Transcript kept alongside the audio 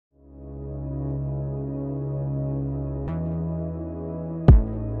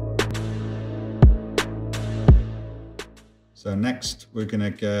So next we're going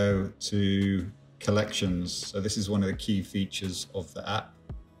to go to collections. So this is one of the key features of the app.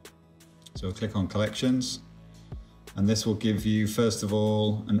 So we'll click on collections, and this will give you, first of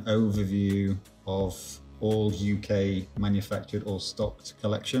all, an overview of all UK manufactured or stocked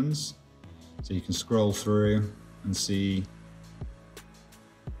collections. So you can scroll through and see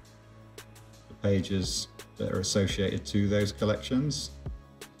the pages that are associated to those collections.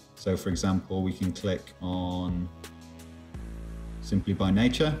 So for example, we can click on Simply by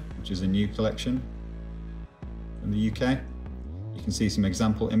Nature, which is a new collection from the UK. You can see some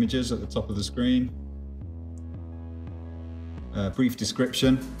example images at the top of the screen, a brief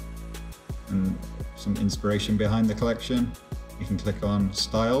description and some inspiration behind the collection. You can click on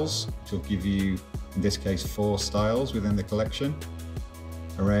styles, which will give you, in this case, 4 styles within the collection: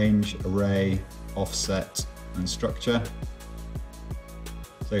 arrange, array, offset, and structure.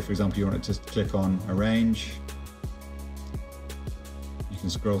 So for example, you want to just click on arrange. You can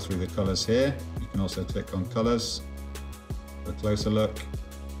scroll through the colors here. You can also click on colors for a closer look.